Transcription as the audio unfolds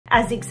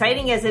As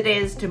exciting as it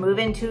is to move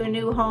into a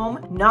new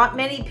home, not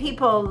many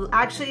people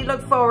actually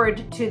look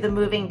forward to the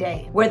moving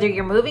day. Whether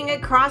you're moving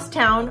across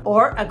town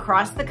or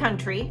across the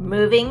country,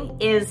 moving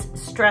is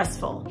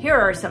stressful. Here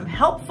are some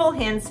helpful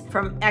hints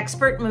from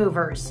expert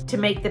movers to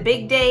make the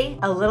big day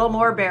a little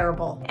more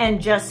bearable.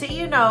 And just so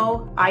you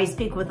know, I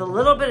speak with a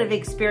little bit of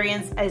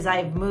experience as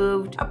I've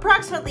moved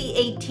approximately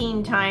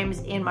 18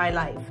 times in my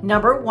life.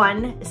 Number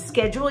one,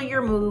 schedule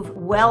your move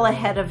well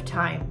ahead of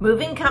time.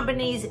 Moving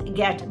companies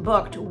get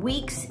booked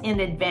weeks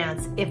in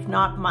advance, if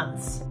not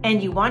months.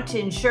 And you want to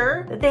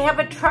ensure that they have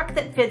a truck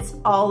that fits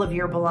all of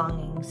your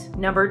belongings.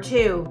 Number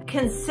two,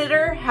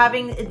 consider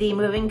having the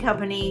moving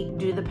company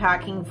do the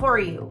packing for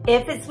you.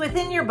 If it's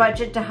within your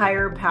budget to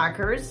hire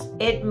packers,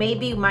 it may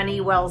be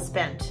money well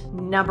spent.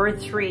 Number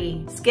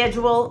three,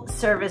 schedule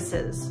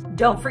services.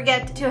 Don't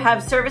forget to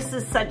have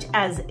services such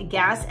as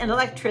gas and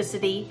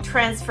electricity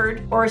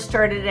transferred or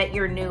started at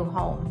your new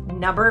home.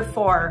 Number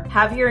four,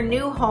 have your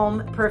new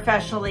home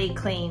professionally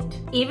cleaned.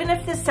 Even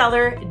if the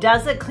seller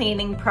does a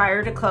cleaning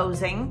prior to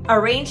closing,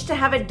 arrange to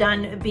have it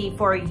done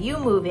before you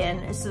move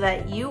in so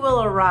that you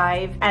will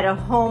arrive at a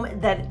home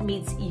that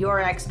meets your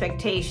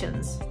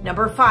expectations.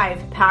 Number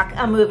five, pack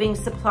a moving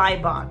supply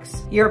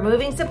box. Your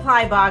moving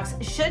supply box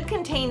should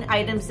contain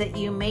items that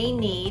you may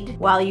need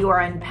while you are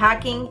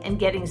unpacking and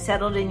getting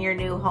settled in your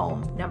new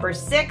home. Number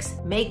six,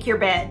 make your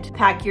bed.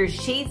 Pack your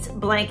sheets,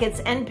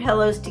 blankets, and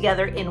pillows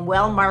together in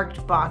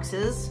well-marked boxes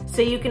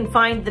so you can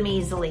find them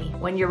easily.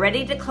 When you're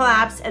ready to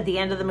collapse at the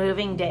end of the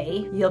moving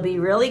day, you'll be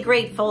really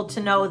grateful to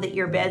know that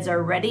your beds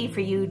are ready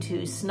for you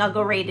to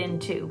snuggle right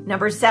into.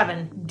 Number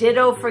seven,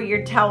 ditto for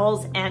your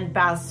towels and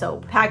bath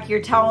soap. Pack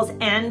your towels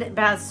and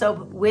bath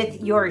soap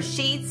with your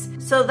sheets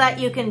so that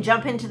you can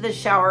jump into the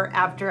shower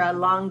after a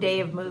long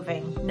day of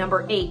moving.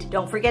 Number eight,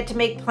 don't forget to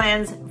make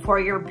plans for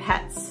your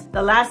pets.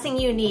 The last thing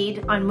you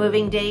need on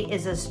moving day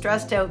is a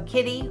stressed out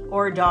kitty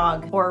or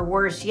dog, or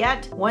worse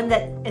yet, one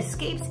that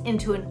escapes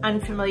into an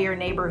unfamiliar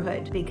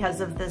neighborhood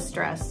because of the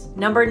stress.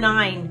 Number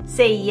nine,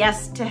 say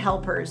yes to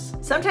helpers.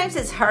 Sometimes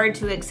it's hard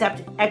to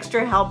accept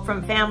extra help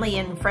from family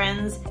and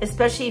friends,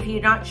 especially if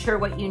you're not sure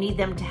what you need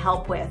them to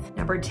help with.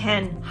 Number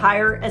 10,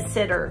 hire a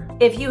sitter.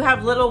 If you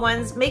have little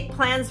ones, make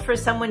plans for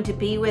someone to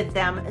be with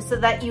them so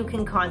that you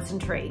can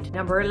concentrate.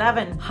 Number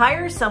 11,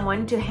 hire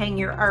someone to hang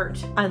your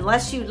art.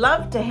 Unless you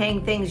love to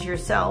hang things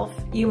yourself,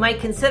 you might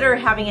consider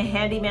having a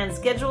handyman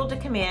scheduled to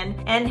come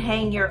in and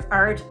hang your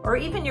art or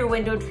even your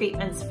window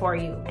treatments for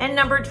you. And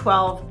number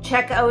 12,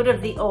 check out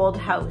of the old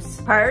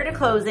house. Prior to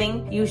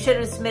closing, you should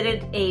have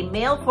submitted a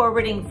mail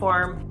forwarding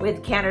form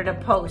with Canada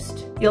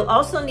Post. You'll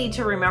also need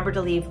to remember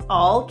to leave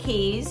all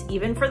keys,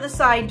 even for the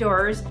side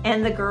doors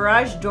and the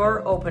garage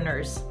door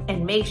openers.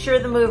 And make sure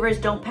the movers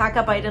don't pack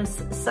up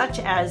items such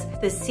as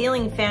the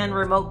ceiling fan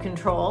remote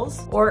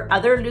controls or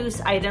other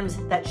loose items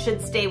that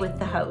should stay with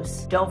the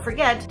house. Don't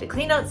forget to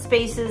clean out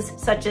spaces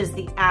such as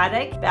the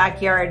attic,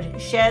 backyard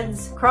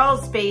sheds, crawl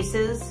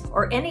spaces,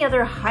 or any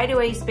other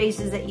hideaway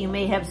spaces that you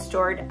may have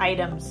stored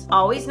items.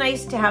 Always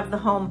nice to have the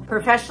home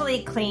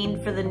professionally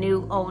cleaned for the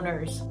new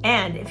owners.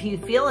 And if you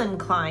feel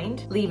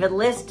inclined, leave a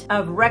list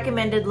of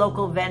recommended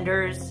local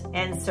vendors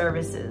and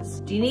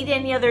services. Do you need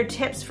any other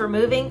tips for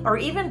moving or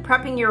even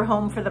prepping your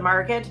home for the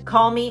market?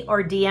 Call me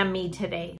or DM me today.